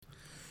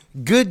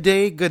Good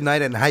day, good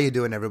night, and how you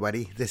doing,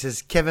 everybody? This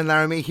is Kevin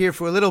Laramie here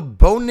for a little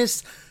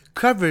bonus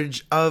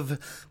coverage of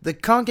the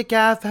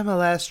CONCACAF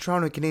MLS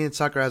Toronto Canadian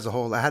Soccer as a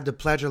whole. I had the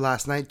pleasure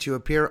last night to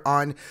appear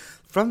on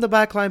From the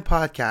Backline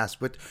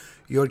podcast with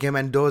Jorge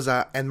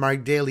Mendoza and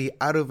Mark Daly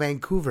out of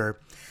Vancouver.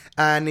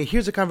 And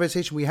here's a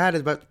conversation we had,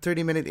 about a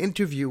 30-minute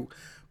interview.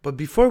 But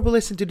before we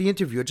listen to the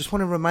interview, I just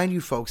want to remind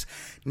you folks,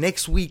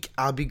 next week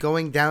I'll be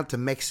going down to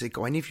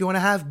Mexico. And if you want to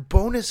have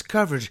bonus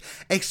coverage,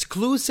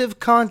 exclusive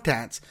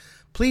content,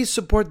 please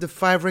support the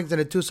Five Rings and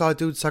the Two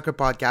Solitudes Soccer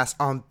Podcast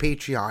on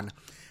Patreon.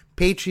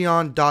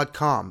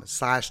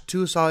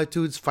 Patreon.com/Two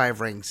Solitudes Five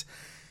Rings.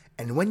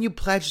 And when you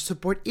pledge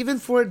support, even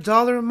for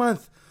 $1 a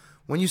month,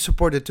 when you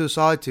support the Two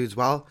Solitudes,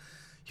 well,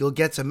 you'll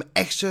get some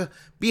extra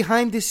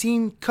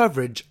behind-the-scene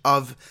coverage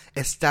of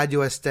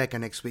Estadio Azteca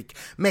next week.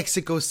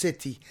 Mexico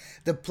City,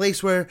 the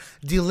place where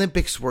the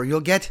Olympics were.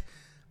 You'll get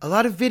a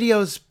lot of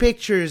videos,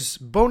 pictures,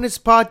 bonus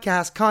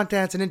podcasts,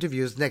 contents, and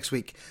interviews next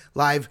week,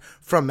 live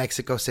from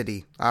Mexico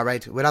City. All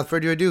right, without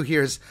further ado,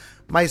 here's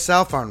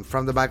myself on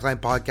From the Backline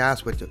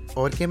podcast with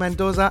Jorge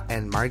Mendoza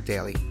and Mark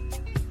Daly.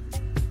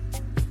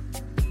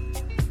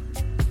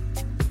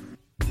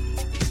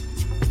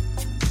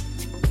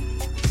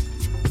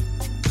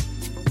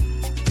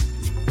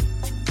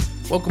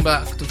 Welcome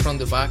back to From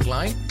the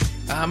Backline.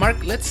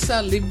 Mark, let's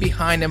leave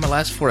behind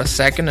MLS for a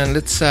second and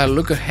let's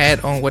look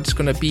ahead on what's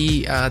going to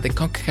be the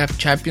CONCACAF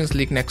Champions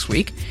League next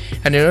week.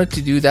 And in order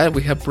to do that,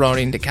 we have brought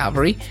in the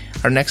cavalry.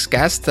 Our next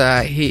guest,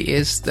 he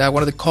is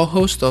one of the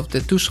co-hosts of the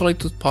Two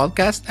Solitudes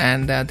podcast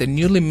and the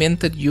newly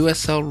minted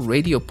USL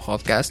Radio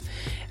podcast.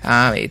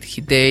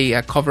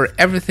 They cover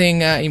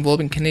everything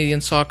involving Canadian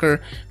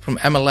soccer, from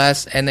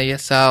MLS,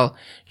 NASL,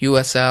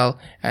 USL,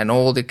 and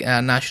all the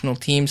national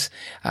teams.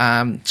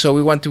 So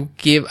we want to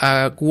give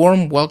a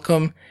warm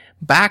welcome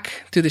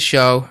back to the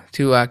show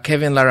to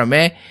Kevin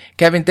Laramie.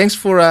 Kevin, thanks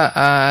for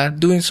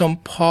doing some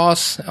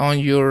pause on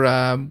your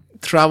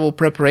travel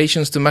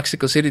preparations to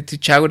Mexico City to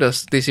chat with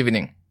us this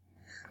evening.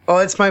 Oh,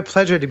 it's my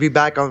pleasure to be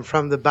back on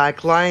From the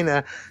Backline.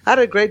 I had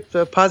a great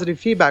positive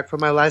feedback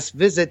from my last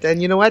visit,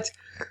 and you know what?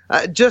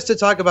 Just to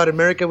talk about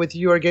America with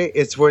you, Jorge,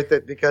 it's worth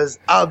it because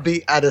I'll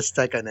be at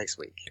Azteca next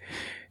week.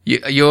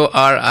 You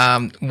are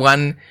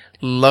one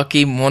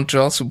lucky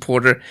Montreal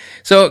supporter.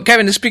 So,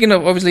 Kevin, speaking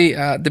of obviously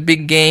the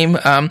big game,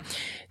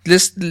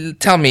 just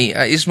tell me,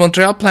 is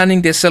Montreal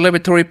planning the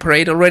celebratory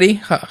parade already?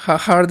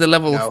 How are the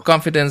level of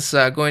confidence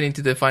going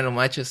into the final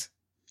matches?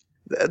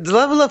 The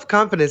level of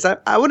confidence,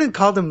 I wouldn't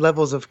call them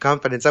levels of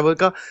confidence. I would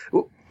call,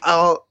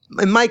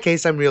 in my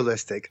case, I'm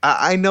realistic.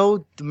 I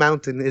know the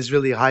mountain is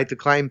really high to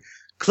climb.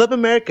 Club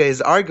America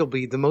is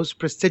arguably the most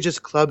prestigious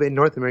club in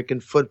North American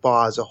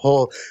football as a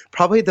whole.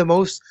 Probably the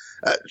most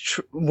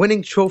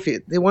winning trophy.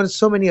 They won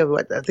so many of,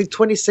 I think,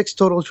 26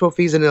 total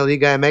trophies in the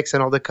Liga MX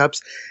and all the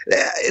cups.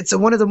 It's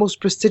one of the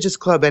most prestigious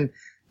club. And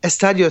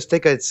Estadio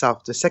Azteca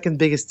itself, the second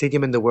biggest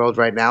stadium in the world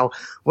right now,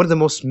 one of the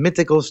most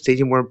mythical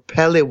stadium where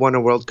Pele won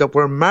a World Cup,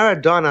 where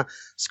Maradona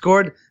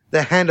scored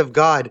the hand of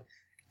God,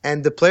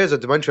 and the players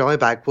of the Montreal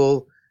Impact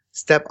will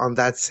step on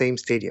that same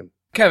stadium.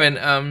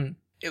 Kevin,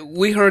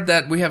 we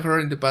have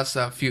heard in the past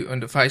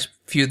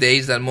few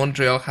days that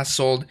Montreal has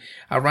sold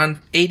around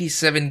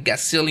 87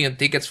 gazillion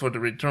tickets for the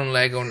return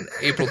leg on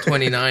April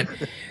 29.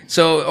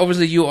 So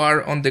obviously you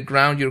are on the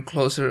ground, you're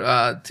closer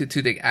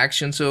to the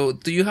action. So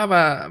do you have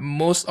a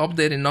most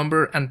updated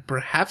number and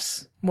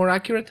perhaps more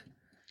accurate?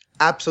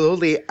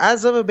 Absolutely.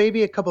 As of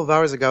maybe a couple of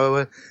hours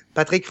ago,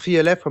 Patrick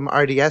Friolet from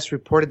RDS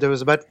reported there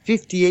was about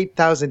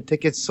 58,000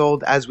 tickets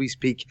sold as we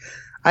speak.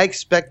 I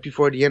expect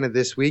before the end of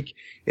this week,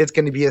 it's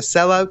going to be a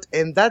sellout,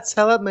 and that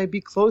sellout might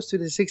be close to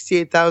the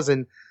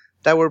 68,000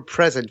 that were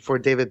present for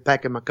David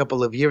Beckham a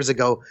couple of years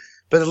ago.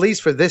 But at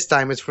least for this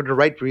time, it's for the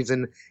right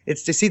reason.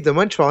 It's to see the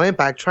Montreal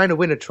Impact trying to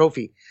win a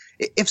trophy.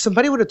 If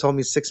somebody would have told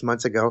me 6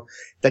 months ago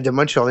that the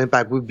Montreal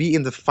Impact would be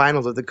in the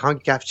finals of the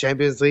CONCACAF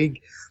Champions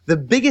League, the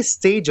biggest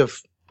stage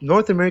of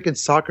North American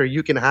soccer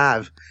you can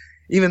have,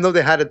 even though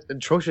they had an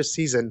atrocious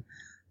season,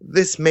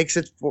 this makes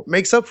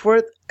up for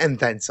it and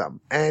then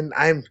some. And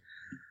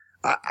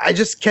I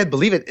just can't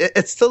believe it.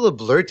 It's still a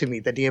blur to me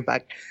that the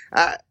Impact,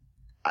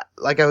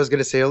 like I was going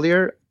to say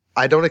earlier,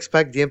 I don't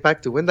expect the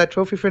Impact to win that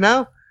trophy for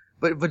now,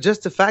 but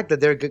just the fact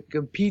that they're going to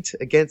compete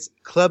against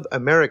Club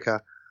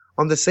America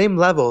on the same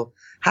level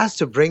has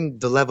to bring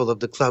the level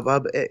of the club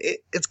up.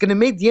 It's going to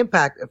make the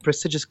Impact a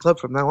prestigious club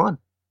from now on.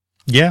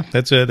 Yeah,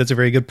 that's a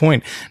very good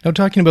point. Now,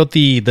 talking about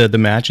the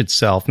match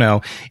itself.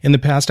 Now, in the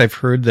past, I've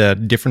heard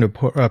that different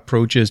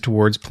approaches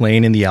towards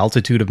playing in the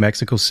altitude of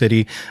Mexico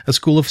City. A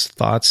school of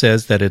thought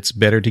says that it's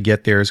better to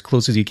get there as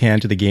close as you can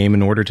to the game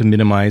in order to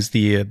minimize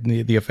the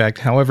effect.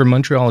 However,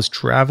 Montreal is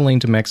traveling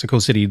to Mexico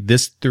City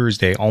this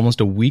Thursday, almost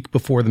a week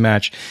before the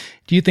match.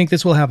 Do you think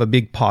this will have a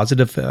big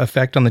positive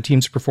effect on the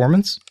team's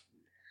performance?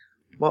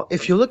 Well,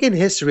 if you look in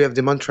history of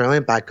the Montreal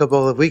Impact a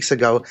couple of weeks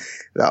ago,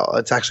 well,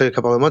 it's actually a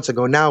couple of months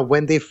ago now,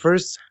 when they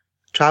first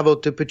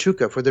traveled to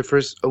Pachuca for their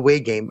first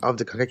away game of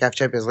the CONCACAF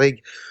Champions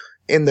League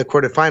in the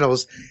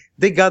quarterfinals,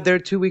 they got there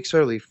 2 weeks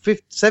early,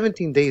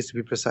 17 days to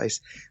be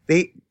precise.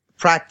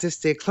 practice,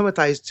 they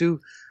acclimatized to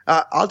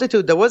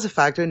altitude. That was a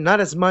factor, not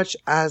as much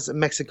as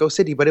Mexico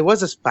City, but it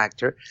was a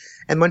factor.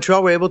 And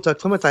Montreal were able to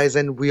acclimatize,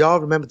 and we all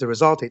remember the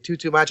result, a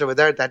 2-2 match over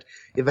there that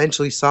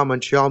eventually saw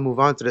Montreal move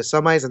on to the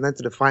semis and then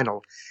to the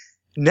final.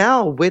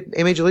 Now, with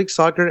Major League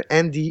Soccer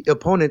and the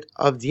opponent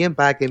of the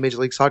Impact in Major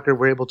League Soccer,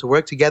 we're able to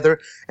work together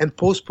and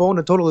postpone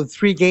a total of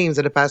 3 games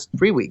in the past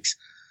 3 weeks.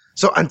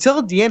 So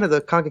until the end of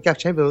the CONCACAF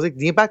Champions League,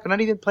 the Impact are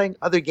not even playing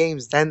other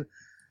games than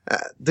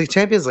the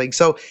Champions League.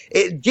 So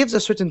it gives a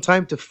certain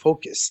time to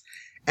focus.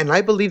 And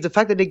I believe the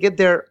fact that they get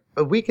there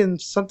a week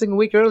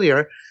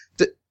earlier,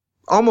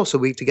 almost a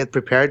week to get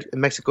prepared in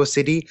Mexico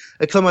City,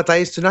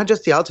 acclimatized to not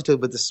just the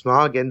altitude, but the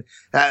smog and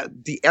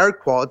the air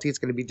quality. It's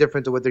going to be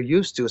different to what they're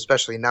used to,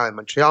 especially now in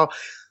Montreal.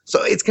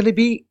 So it's going to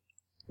be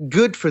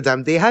good for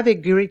them. They have a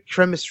great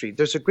chemistry.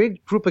 There's a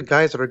great group of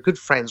guys that are good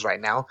friends right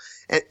now.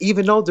 And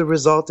even though the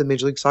results in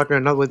Major League Soccer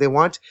are not what they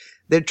want,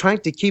 they're trying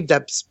to keep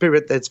that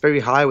spirit that's very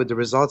high with the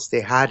results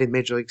they had in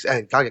Major League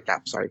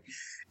CONCACAF, sorry.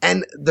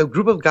 And the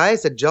group of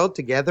guys that gelled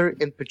together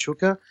in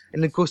Pachuca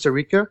and in Costa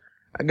Rica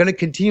are going to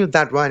continue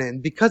that run.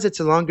 And because it's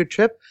a longer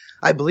trip,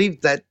 I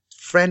believe that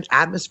French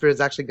atmosphere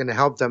is actually going to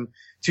help them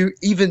to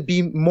even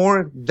be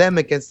more them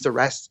against the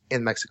rest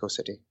in Mexico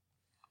City.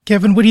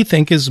 Kevin, what do you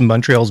think is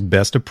Montreal's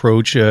best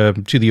approach to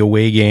the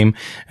away game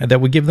that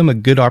would give them a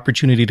good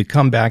opportunity to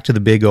come back to the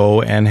Big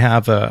O and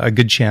have a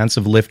good chance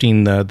of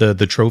lifting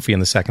the trophy in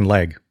the second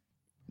leg?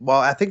 Well,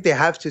 I think they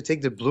have to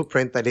take the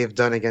blueprint that they've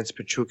done against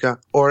Pachuca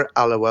or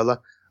Alajuela,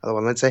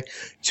 let's say,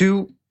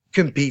 to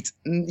compete.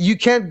 You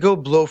can't go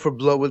blow for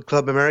blow with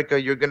Club America.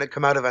 You're going to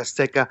come out of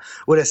Azteca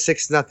with a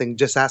 6-0.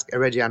 Just ask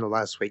Reggiano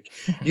last week.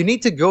 You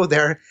need to go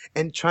there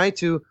and try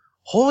to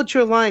hold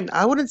your line.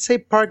 I wouldn't say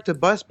park the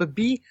bus, but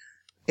be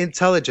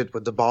intelligent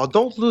with the ball.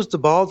 Don't lose the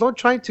ball. Don't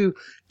try to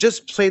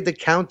just play the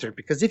counter,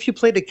 because if you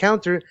play the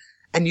counter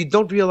and you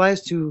don't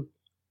realize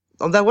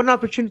on that one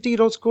opportunity you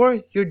don't score,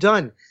 you're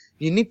done.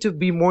 You need to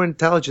be more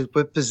intelligent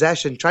with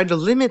possession. Try to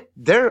limit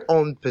their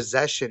own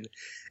possession.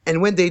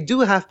 And when they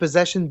do have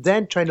possession,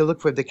 then try to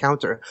look for the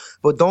counter.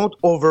 But don't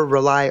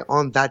over-rely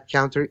on that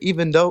counter,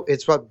 even though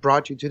it's what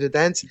brought you to the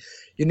dance.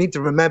 You need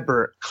to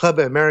remember Club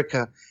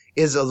America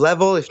is a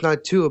level, if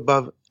not 2,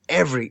 above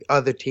every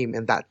other team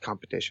in that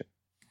competition.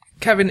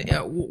 Kevin,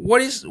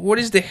 what is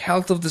the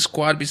health of the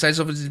squad besides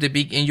obviously the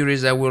big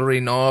injuries that we already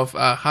know of?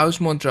 How's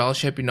Montreal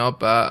shaping up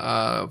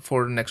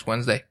for next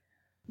Wednesday?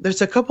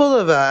 There's a couple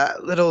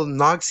of little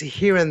knocks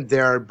here and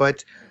there,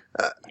 but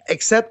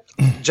except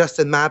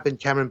Justin Mapp and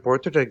Cameron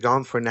Porter, they're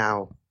gone for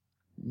now.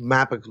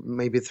 Mapp,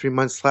 maybe 3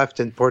 months left,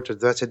 and Porter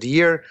the rest of the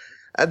year.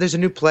 There's a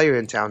new player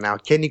in town now,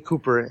 Kenny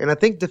Cooper. And I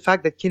think the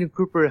fact that Kenny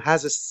Cooper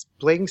has a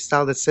playing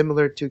style that's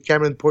similar to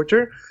Cameron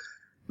Porter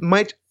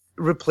might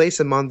replace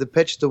him on the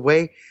pitch. The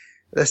way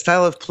the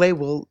style of play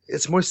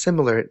it's more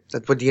similar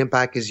than what the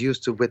Impact is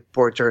used to with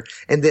Porter.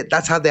 And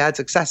that's how they had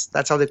success.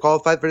 That's how they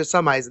qualified for the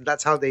semis, and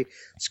that's how they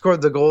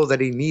scored the goals that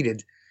he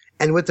needed.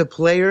 And with a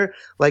player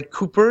like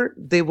Cooper,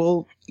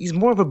 he's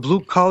more of a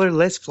blue collar,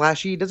 less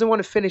flashy. He doesn't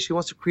want to finish. He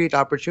wants to create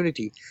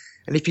opportunity.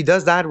 And if he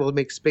does that, we'll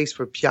make space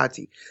for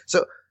Piatti.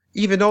 So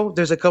even though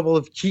there's a couple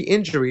of key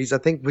injuries, I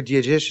think with the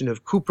addition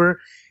of Cooper,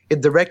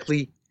 it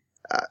directly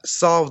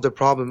solved the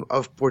problem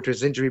of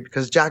Porter's injury,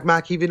 because Jack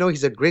Mack, even though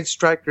he's a great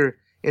striker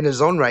in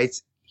his own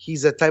rights,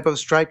 he's a type of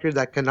striker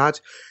that cannot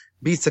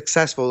be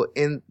successful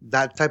in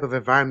that type of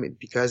environment,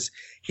 because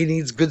he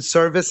needs good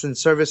service, and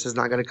service is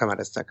not going to come out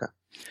of Azteca.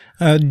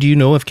 Do you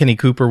know if Kenny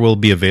Cooper will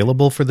be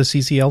available for the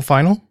CCL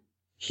final?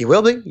 He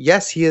will be.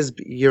 Yes, he has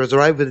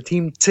arrived with the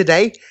team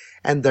today,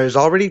 and there's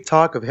already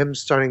talk of him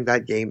starting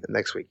that game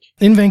next week.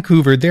 In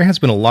Vancouver, there has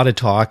been a lot of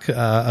talk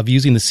of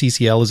using the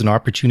CCL as an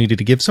opportunity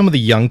to give some of the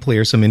young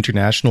players some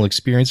international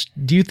experience.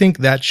 Do you think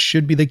that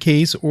should be the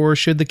case, or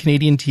should the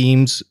Canadian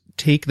teams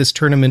take this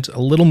tournament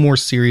a little more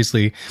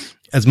seriously,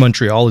 as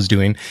Montreal is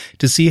doing,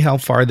 to see how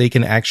far they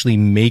can actually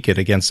make it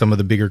against some of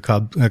the bigger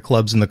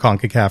clubs in the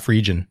CONCACAF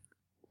region?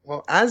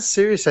 Well, as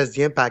serious as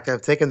the Impact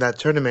have taken that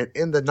tournament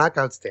in the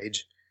knockout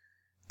stage,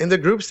 in the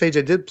group stage,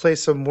 they did play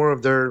some more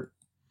of their,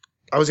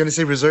 I was going to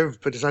say reserve,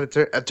 but it's not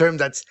a term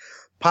that's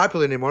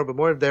popular anymore, but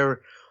more of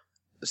their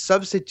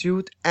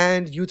substitute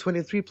and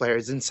U23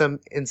 players in some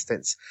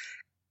instance.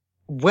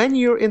 When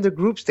you're in the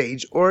group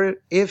stage, or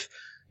if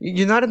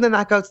you're not in the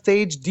knockout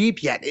stage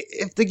deep yet,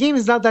 if the game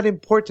is not that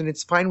important,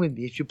 it's fine with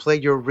me if you play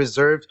your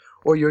reserved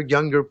or your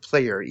younger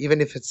player, even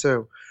if it's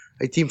a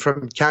team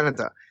from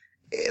Canada.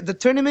 The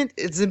tournament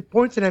is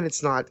important, and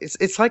it's not.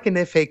 It's like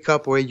an FA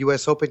Cup or a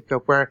US Open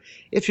Cup, where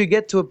if you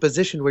get to a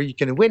position where you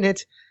can win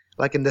it,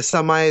 like in the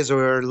semis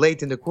or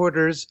late in the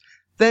quarters,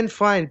 then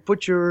fine,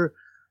 put your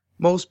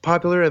most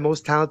popular and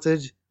most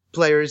talented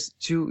players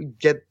to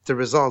get the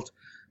result.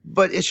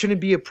 But it shouldn't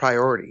be a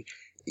priority.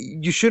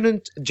 You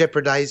shouldn't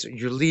jeopardize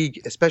your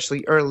league,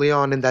 especially early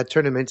on in that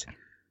tournament,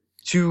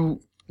 to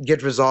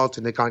get results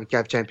in the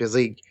CONCACAF Champions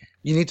League.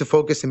 You need to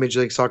focus in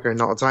Major League Soccer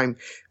and all the time.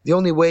 The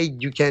only way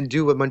you can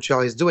do what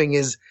Montreal is doing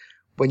is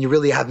when you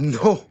really have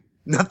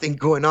nothing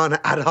going on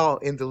at all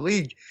in the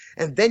league,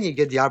 and then you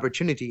get the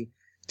opportunity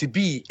to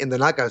be in the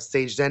knockout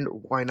stage, then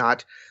why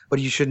not? But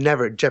you should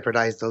never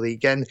jeopardize the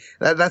league. And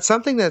that's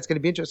something that's going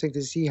to be interesting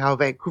to see how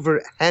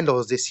Vancouver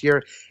handles this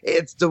year.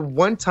 It's the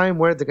one time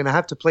where they're going to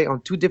have to play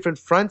on two different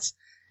fronts,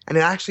 and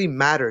it actually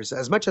matters.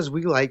 As much as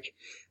we like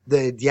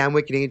the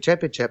Amway Canadian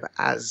Championship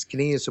as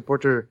Canadian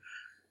supporter,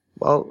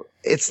 well,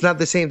 it's not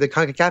the same. The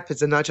CONCACAF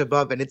is a notch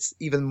above, and it's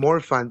even more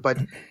fun, but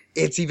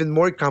it's even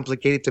more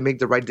complicated to make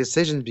the right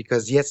decisions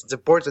because, yes, it's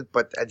important,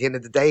 but at the end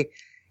of the day,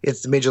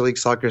 it's the Major League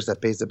Soccer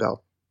that pays the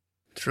bill.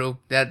 True.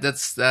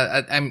 That's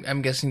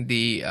I'm guessing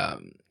the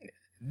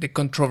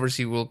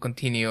controversy will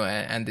continue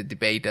and the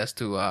debate as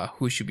to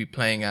who should be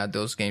playing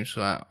those games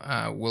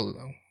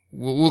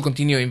will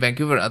continue in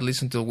Vancouver, at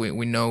least until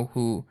we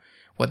know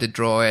what the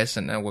draw is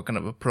and what kind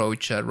of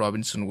approach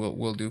Robinson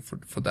will do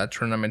for that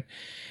tournament.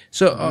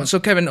 So so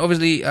Kevin,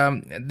 obviously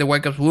the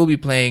Whitecaps will be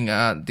playing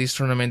this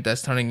tournament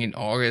that's starting in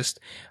August.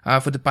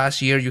 For the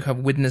past year, you have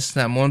witnessed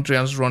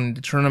Montreal's run in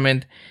the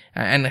tournament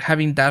and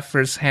having that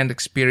first-hand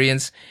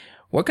experience.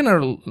 What can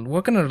our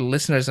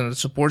listeners and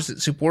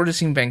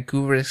supporters in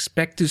Vancouver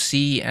expect to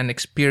see and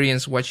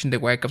experience watching the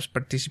Whitecaps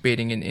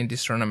participating in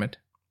this tournament?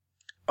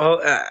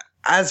 Oh,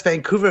 as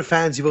Vancouver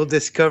fans, you will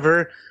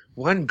discover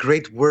one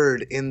great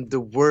word in the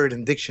word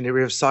and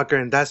dictionary of soccer,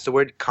 and that's the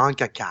word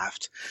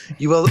CONCACAF.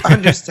 You will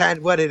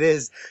understand what it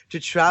is to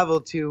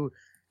travel to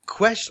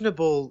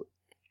questionable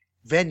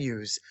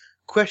venues,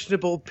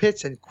 questionable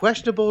pits, and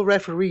questionable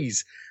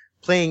referees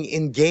playing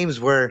in games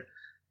where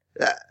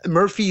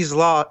Murphy's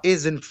Law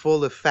is in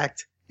full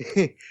effect.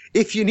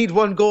 If you need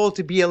one goal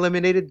to be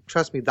eliminated,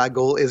 trust me, that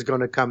goal is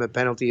going to come. A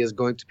penalty is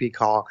going to be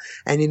called,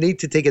 and you need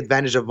to take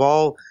advantage of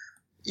all.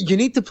 You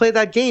need to play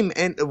that game.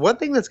 And one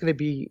thing that's going to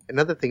be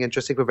another thing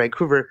interesting for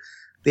Vancouver,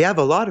 they have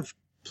a lot of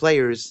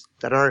players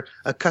that are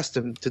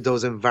accustomed to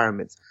those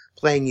environments,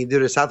 playing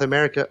either South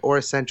America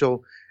or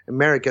Central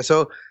America.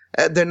 So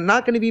they're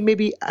not going to be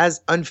maybe as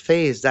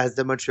unfazed as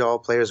the Montreal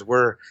players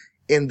were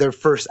in their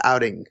first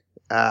outing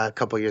a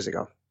couple years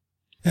ago.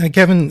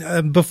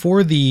 Kevin,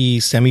 before the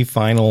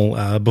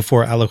semifinal,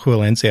 before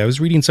Alajuelense, I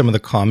was reading some of the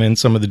comments,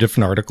 some of the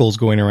different articles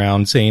going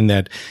around saying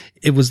that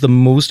it was the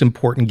most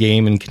important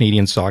game in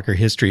Canadian soccer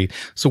history.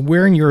 So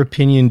where, in your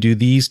opinion, do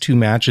these two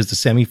matches, the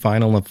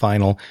semifinal and the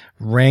final,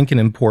 rank in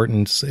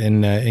importance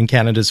in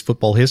Canada's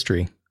football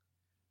history?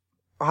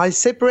 I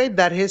separate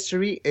that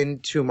history in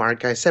two,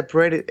 Mark. I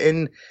separate it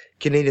in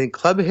Canadian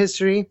club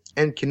history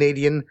and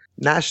Canadian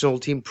national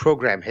team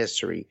program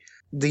history.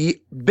 The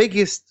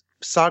biggest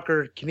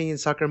Canadian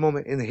soccer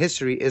moment in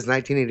history is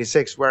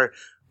 1986, where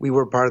we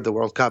were part of the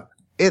World Cup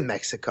in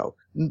Mexico.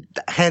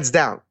 Hands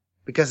down,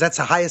 because that's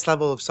the highest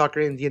level of soccer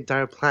in the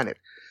entire planet.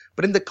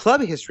 But in the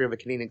club history of a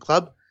Canadian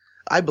club,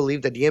 I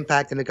believe that the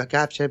impact in the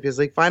CONCACAF Champions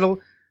League final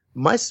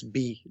must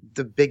be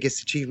the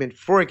biggest achievement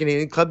for a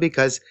Canadian club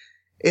because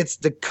it's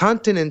the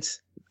continent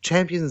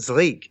Champions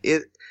League.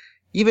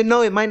 Even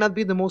though it might not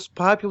be the most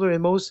popular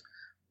and most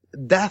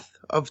depth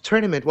of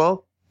tournament,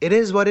 well, it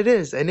is what it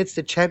is, and it's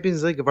the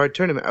Champions League of our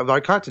tournament, of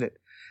our continent.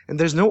 And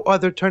there's no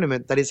other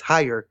tournament that is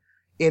higher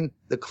in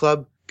the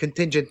club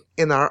contingent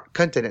in our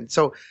continent.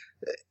 So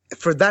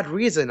for that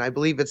reason, I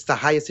believe it's the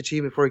highest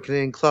achievement for a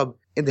Canadian club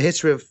in the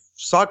history of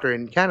soccer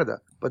in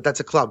Canada. But that's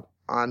a club.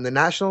 On the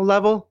national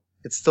level,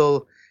 it's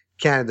still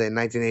Canada in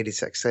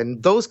 1986.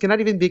 And those cannot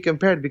even be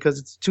compared because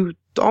it's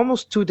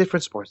almost two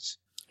different sports.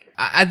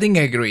 I think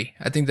I agree.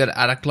 I think that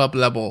at a club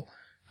level,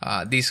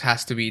 this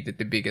has to be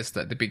the biggest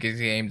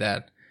game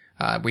that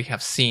we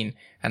have seen,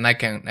 and I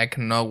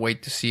cannot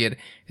wait to see it.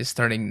 It's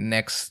starting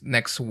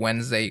next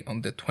Wednesday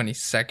on the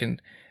 22nd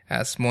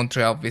as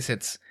Montreal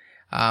visits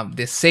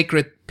the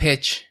sacred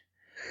pitch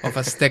of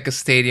Azteca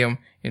Stadium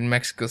in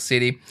Mexico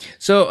City.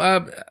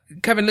 So,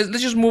 Kevin,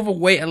 let's just move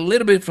away a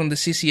little bit from the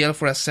CCL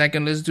for a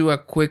second. Let's do a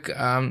quick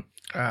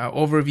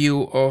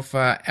overview of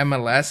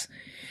MLS.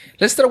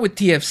 Let's start with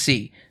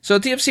TFC. So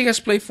TFC has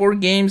played 4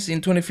 games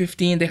in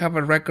 2015. They have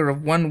a record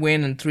of 1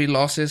 win and 3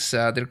 losses.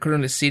 They're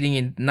currently sitting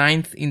in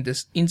 9th in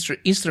the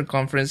Eastern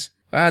Conference.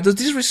 Does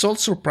this result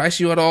surprise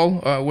you at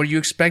all? Were you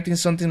expecting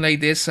something like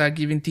this,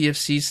 given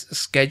TFC's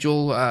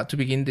schedule to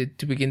begin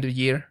the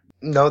year?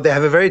 No, they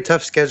have a very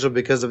tough schedule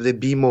because of the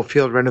BMO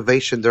Field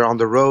renovation. They're on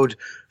the road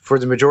for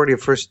the majority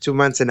of first 2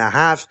 months and a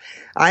half.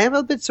 I am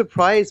a bit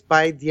surprised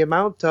by the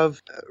amount of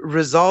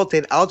result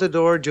in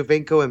Altidore,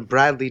 Jovinko, and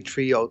Bradley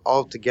trio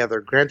all together.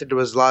 Granted, there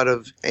was a lot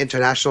of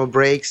international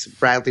breaks.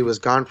 Bradley was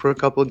gone for a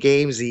couple of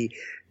games. The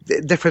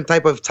different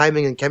type of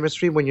timing and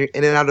chemistry when you're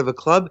in and out of a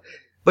club.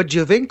 But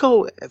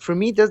Jovinko, for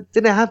me,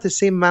 didn't have the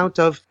same amount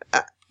of,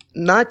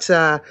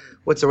 didn't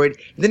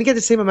get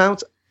the same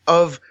amount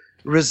of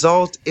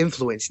result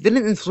influence. He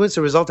didn't influence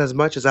the result as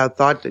much as I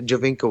thought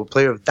Jovinko, a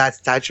player of that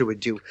stature, would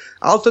do.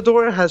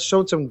 Altidore has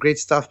shown some great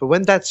stuff, but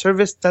when that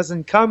service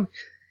doesn't come,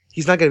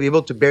 he's not going to be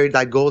able to bury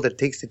that goal that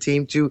takes the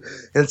team to,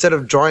 instead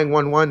of drawing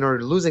 1-1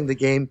 or losing the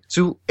game,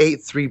 to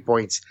 3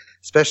 points,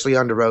 especially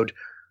on the road.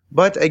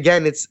 But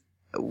again, it's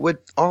with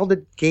all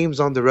the games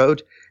on the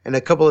road and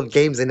a couple of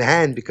games in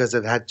hand because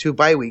they've had 2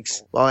 bye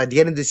weeks. Well, at the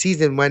end of the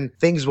season, when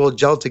things will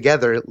gel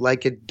together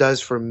like it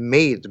does for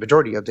the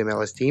majority of the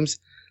MLS teams,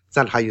 It's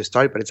not how you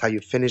start, but it's how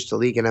you finish the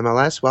league in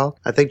MLS. Well,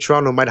 I think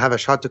Toronto might have a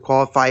shot to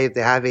qualify if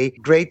they have a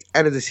great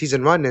end of the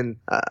season run, and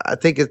I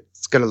think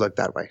it's going to look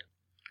that way.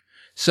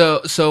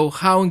 So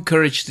how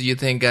encouraged do you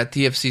think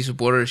TFC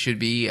supporters should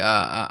be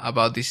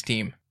about this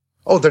team?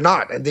 Oh, they're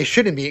not, and they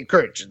shouldn't be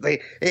encouraged.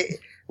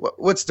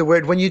 What's the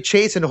word? When you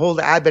chase and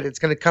hold Abbott, it's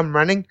going to come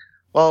running.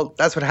 Well,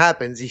 that's what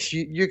happens.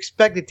 You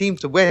expect the team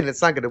to win,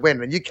 it's not going to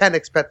win. And you can't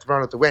expect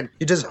Toronto to win.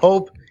 You just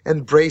hope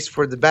and brace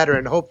for the better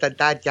and hope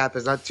that gap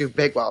is not too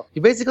big. Well,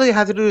 you basically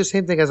have to do the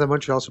same thing as a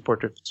Montreal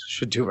supporter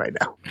should do right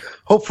now.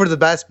 Hope for the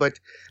best, but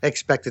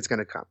expect it's going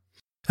to come.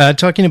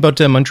 Talking about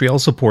Montreal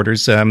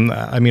supporters,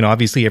 I mean,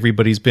 obviously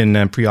everybody's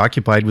been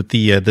preoccupied with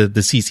the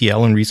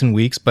CCL in recent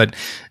weeks,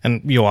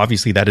 and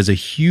obviously that is a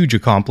huge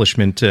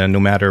accomplishment, no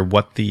matter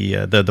what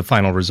the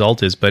final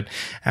result is. But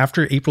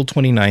after April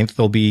 29th,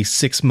 there'll be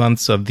 6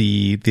 months of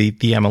the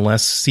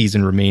MLS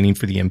season remaining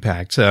for the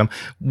Impact.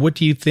 What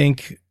do you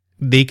think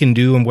they can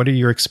do, and what are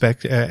your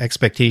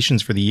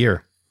expectations for the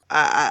year?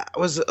 I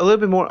was a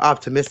little bit more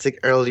optimistic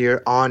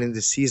earlier on in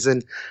the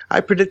season. I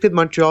predicted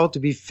Montreal to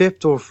be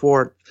 5th or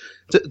 4th,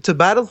 to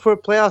battle for a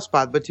playoff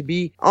spot, but to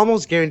be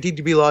almost guaranteed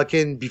to be locked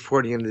in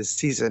before the end of the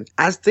season.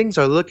 As things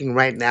are looking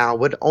right now,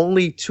 with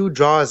only 2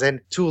 draws and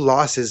 2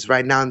 losses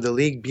right now in the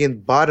league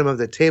being bottom of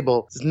the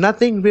table, there's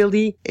nothing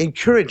really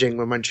encouraging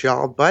with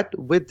Montreal, but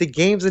with the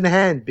games in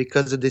hand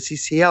because of the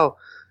CCL,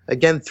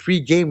 again, 3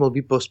 games will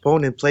be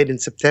postponed and played in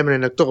September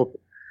and October.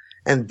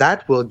 And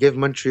that will give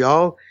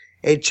Montreal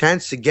a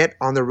chance to get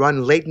on the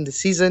run late in the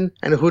season,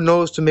 and who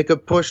knows, to make a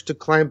push to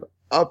climb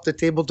up the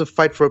table to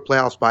fight for a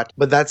playoff spot.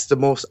 But that's the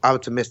most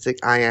optimistic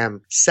I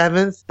am.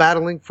 7th,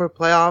 battling for a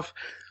playoff,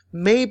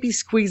 maybe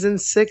squeezing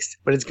 6th,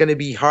 but it's going to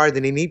be hard,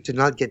 and they need to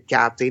not get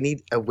gapped. They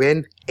need a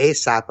win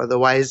ASAP,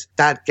 otherwise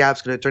that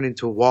gap's going to turn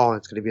into a wall and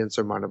it's going to be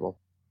insurmountable.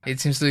 It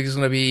seems like it's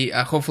going to be,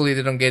 hopefully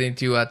they don't get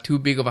into too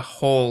big of a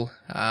hole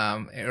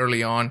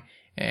early on,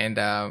 and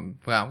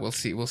well, we'll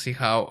see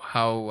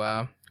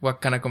how what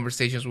kind of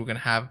conversations we're going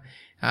to have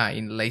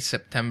in late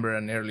September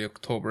and early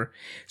October.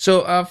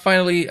 So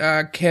finally,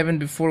 Kevin,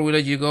 before we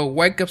let you go,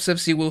 Whitecaps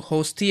FC will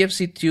host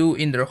TFC2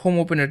 in their home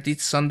opener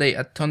this Sunday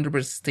at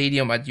Thunderbird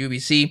Stadium at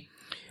UBC.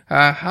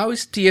 How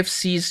is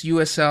TFC's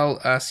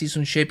USL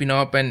season shaping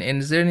up, and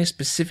is there any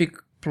specific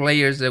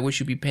players that we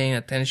should be paying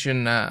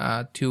attention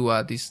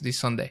to this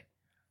Sunday?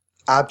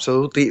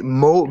 Absolutely.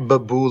 Mo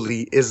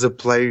Babouli is the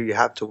player you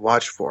have to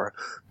watch for.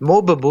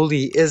 Mo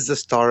Babouli is the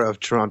star of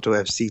Toronto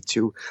FC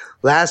too.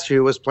 Last year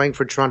he was playing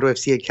for Toronto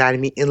FC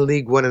Academy in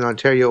League 1 in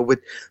Ontario with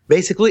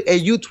basically a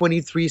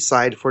U23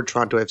 side for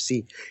Toronto FC.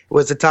 It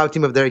was the top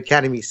team of their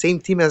academy. Same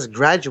team as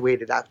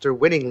graduated after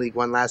winning League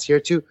 1 last year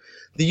to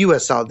the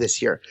USL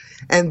this year.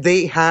 And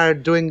they are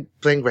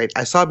playing great.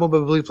 I saw Mo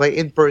Babouli play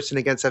in person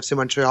against FC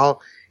Montreal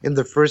in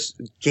the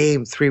first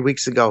game 3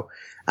 weeks ago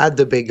at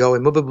the Big O,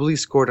 and Mo Babouli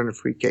scored on a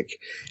free kick,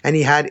 and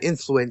he had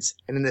influence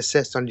and an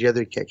assist on the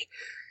other kick.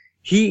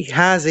 He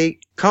has a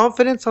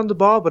confidence on the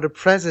ball, but a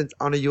presence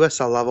on a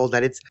USL level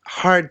that it's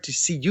hard to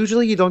see.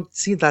 Usually you don't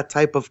see that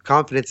type of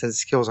confidence and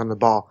skills on the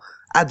ball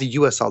at the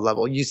USL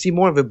level. You see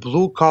more of a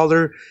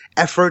blue-collar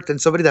effort and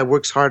somebody that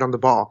works hard on the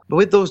ball. But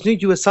with those new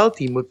USL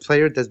team, with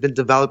players that's been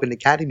developed in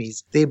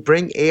academies, they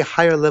bring a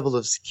higher level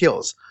of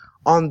skills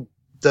on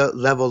the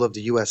level of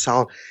the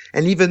USL.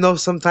 And even though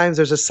sometimes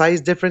there's a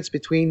size difference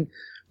between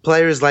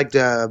players like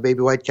the Baby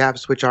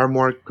Whitecaps, which are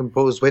more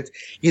composed with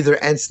either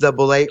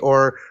NCAA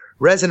or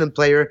resident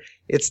player,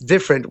 it's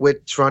different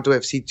with Toronto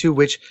FC2,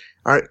 which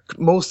are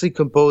mostly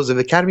composed of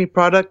academy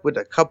product with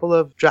a couple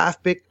of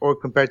draft pick, or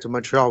compared to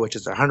Montreal, which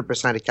is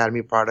 100%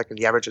 academy product and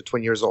the average of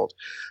 20 years old.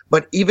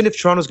 But even if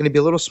Toronto is going to be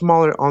a little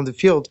smaller on the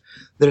field,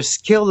 their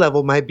skill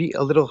level might be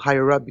a little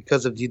higher up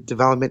because of the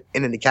development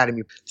in an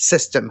academy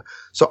system.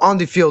 So on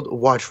the field,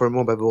 watch for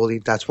Mo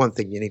Babouli. That's one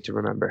thing you need to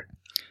remember.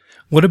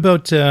 What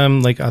about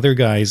like other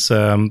guys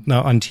on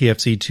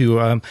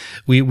TFC2?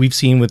 We've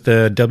seen with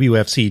the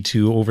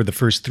WFC2 over the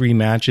first 3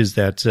 matches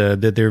that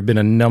there have been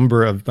a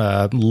number of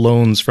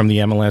loans from the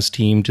MLS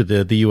team to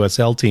the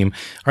USL team.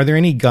 Are there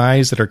any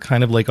guys that are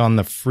kind of like on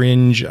the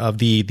fringe of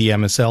the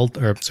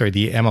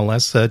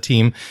MLS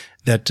team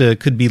that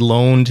could be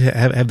loaned?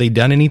 Have they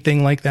done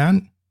anything like that?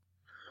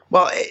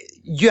 Well,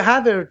 you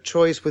have a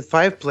choice with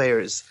 5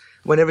 players.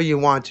 Whenever you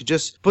want to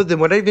just put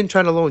them, without even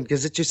trying to loan,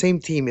 because it's your same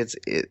team. It's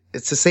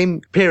the same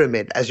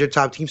pyramid as your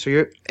top team. So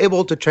you're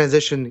able to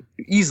transition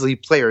easily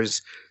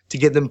players to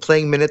get them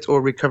playing minutes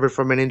or recover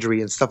from an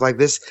injury and stuff like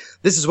this.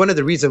 This is one of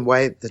the reasons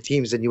why the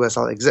teams in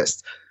USL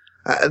exist.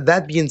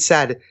 That being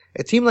said,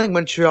 a team like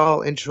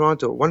Montreal and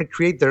Toronto want to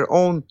create their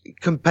own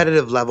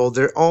competitive level,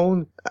 their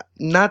own,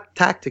 not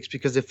tactics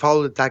because they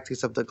follow the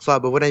tactics of the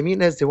club, but what I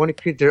mean is they want to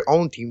create their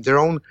own team, their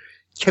own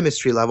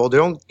chemistry level, their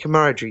own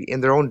camaraderie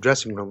in their own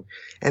dressing room.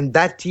 And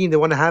that team, they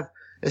want to have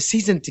a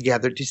season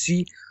together to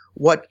see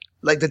what,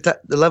 like the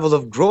level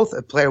of growth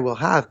a player will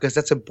have, because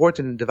that's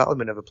important in the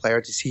development of a player,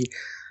 to see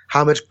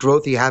how much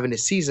growth you have in a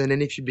season.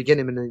 And if you begin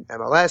him in the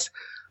MLS,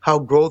 how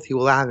growth he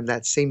will have in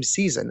that same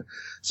season.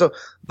 So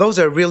those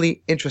are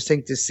really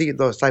interesting to see,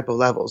 those type of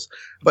levels.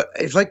 But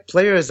it's like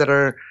players that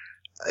are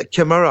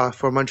Kimura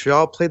for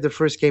Montreal played the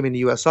first game in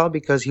the USL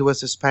because he was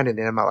suspended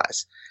in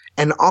MLS.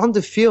 And on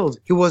the field,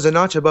 he was a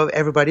notch above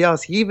everybody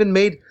else. He even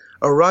made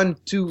a run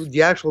to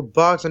the actual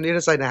box on the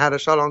other side and had a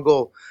shot on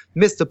goal.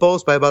 Missed the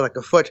post by about like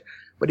a foot,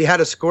 but he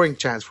had a scoring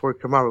chance for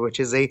Kimura, which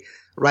is a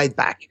right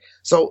back.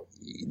 So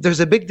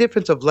there's a big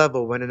difference of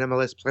level when an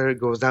MLS player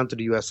goes down to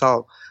the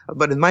USL.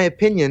 But in my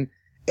opinion,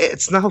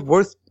 it's not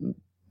worth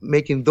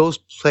making those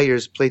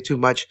players play too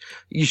much.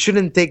 You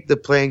shouldn't take the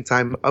playing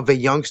time of a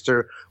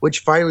youngster, which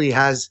finally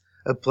has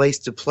a place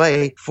to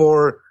play,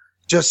 for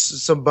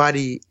just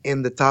somebody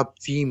in the top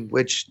team,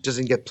 which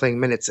doesn't get playing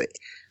minutes. I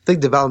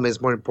think development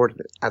is more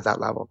important at that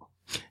level.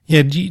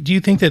 Yeah. Do you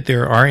think that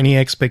there are any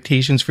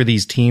expectations for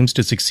these teams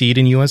to succeed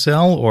in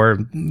USL, or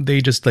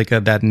they just like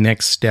that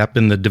next step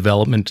in the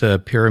development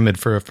pyramid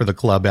for the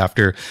club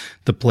after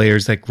the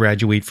players that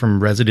graduate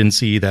from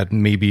residency that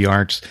maybe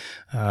aren't,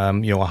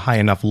 a high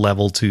enough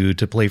level to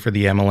play for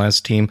the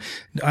MLS team?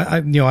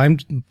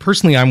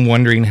 I'm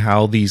wondering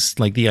how these,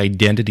 like the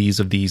identities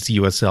of these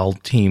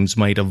USL teams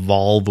might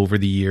evolve over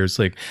the years.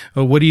 Like,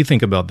 what do you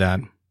think about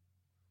that?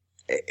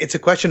 It's a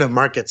question of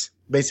markets,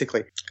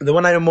 basically. The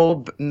one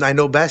I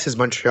know best is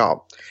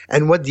Montreal.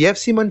 And what the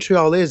FC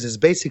Montreal is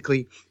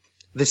basically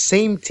the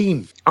same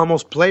team,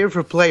 almost player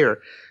for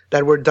player,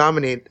 that were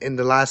dominant in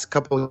the last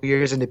couple of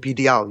years in the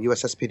PDL,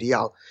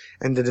 USSPDL,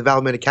 and the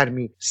Development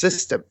Academy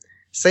system.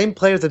 Same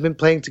players that have been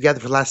playing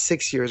together for the last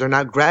 6 years are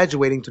now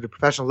graduating to the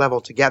professional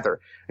level together,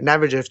 an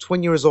average of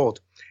 20 years old.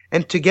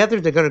 And together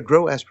they're going to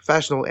grow as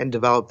professional and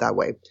develop that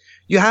way.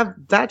 You have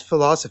that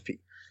philosophy.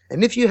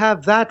 And if you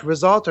have that,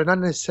 results are not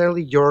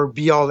necessarily your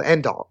be-all,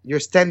 end-all. Your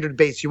standard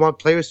base, you want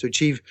players to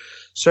achieve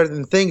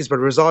certain things, but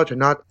results are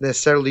not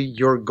necessarily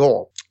your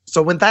goal.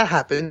 So when that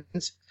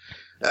happens,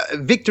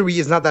 victory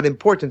is not that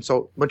important.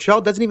 So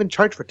Montreal doesn't even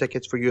charge for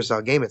tickets for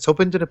USL game. It's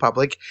open to the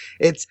public.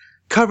 It's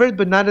covered,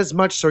 but not as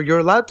much. So you're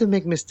allowed to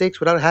make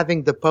mistakes without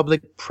having the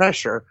public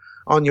pressure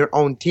on your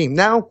own team.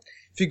 Now,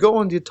 if you go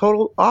on the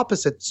total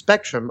opposite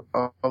spectrum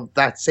of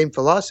that same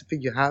philosophy,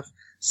 you have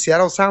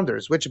Seattle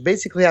Sounders, which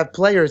basically have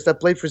players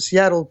that played for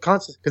Seattle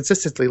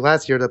consistently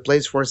last year that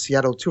plays for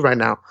Seattle too right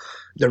now.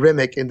 The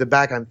Rimick in the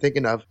back I'm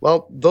thinking of.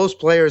 Well, those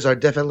players are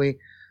definitely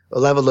a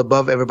level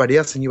above everybody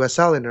else in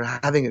USL, and they're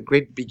having a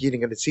great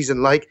beginning of the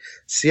season like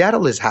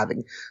Seattle is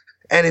having.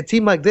 And a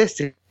team like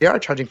this, they are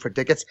charging for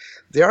tickets.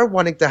 They are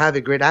wanting to have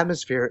a great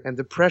atmosphere, and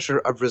the pressure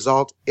of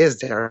result is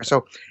there.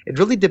 So it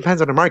really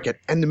depends on the market.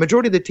 And the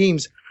majority of the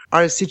teams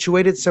are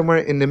situated somewhere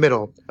in the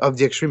middle of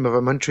the extreme of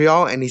a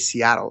Montreal and a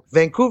Seattle.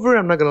 Vancouver,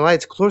 I'm not going to lie,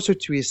 it's closer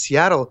to a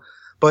Seattle,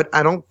 but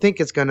I don't think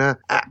it's going to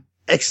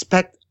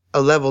expect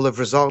a level of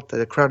result that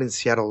the crowd in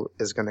Seattle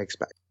is going to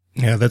expect.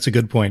 Yeah, that's a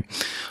good point.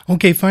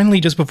 Okay, finally,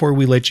 just before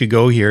we let you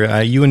go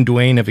here, you and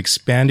Dwayne have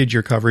expanded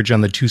your coverage on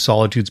the Two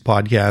Solitudes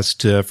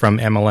podcast from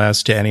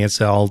MLS to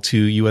NASL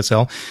to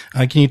USL.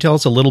 Can you tell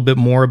us a little bit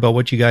more about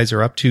what you guys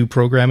are up to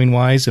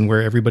programming-wise and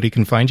where everybody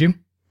can find you?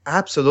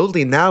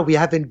 Absolutely. Now we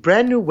have a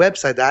brand new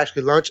website that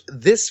actually launched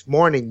this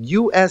morning,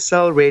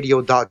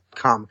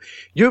 uslradio.com.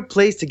 Your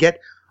place to get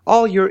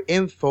all your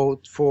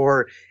info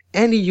for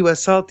any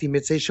USL team.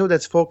 It's a show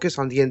that's focused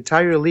on the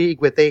entire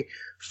league with a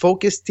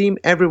focus team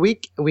every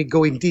week. We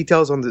go in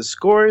details on the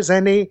scores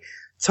and a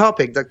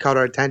topic that caught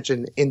our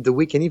attention in the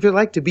week. And if you'd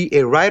like to be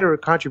a writer or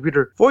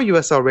contributor for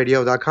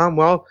uslradio.com,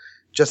 well,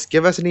 just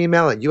give us an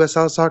email at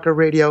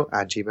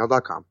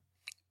uslsoccerradio@gmail.com.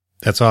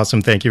 That's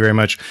awesome. Thank you very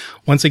much.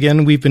 Once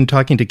again, we've been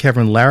talking to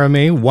Kevin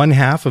Laramie, one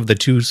half of the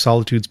Two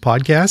Solitudes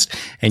podcast,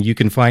 and you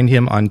can find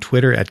him on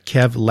Twitter at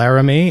Kev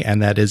Laramie, and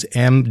that is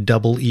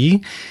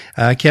M-E-E.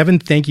 Kevin,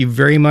 thank you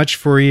very much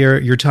for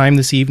your time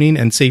this evening,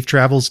 and safe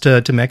travels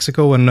to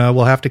Mexico, and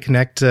we'll have to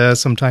connect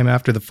sometime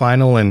after the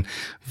final and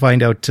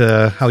find out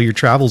how your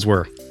travels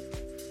were.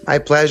 My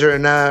pleasure,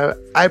 and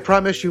I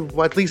promise you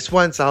at least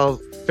once I'll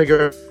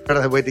figure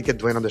out a way to get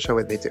Dwayne on the show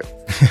with me too.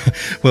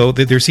 Well,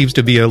 there seems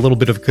to be a little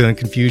bit of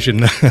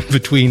confusion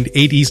between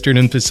 8 Eastern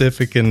and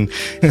Pacific and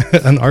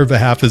on our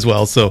behalf as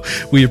well. So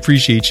we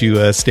appreciate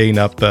you staying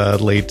up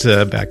late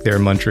back there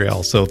in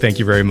Montreal. So thank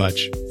you very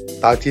much.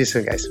 Talk to you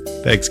soon, guys.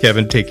 Thanks,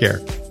 Kevin. Take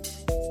care.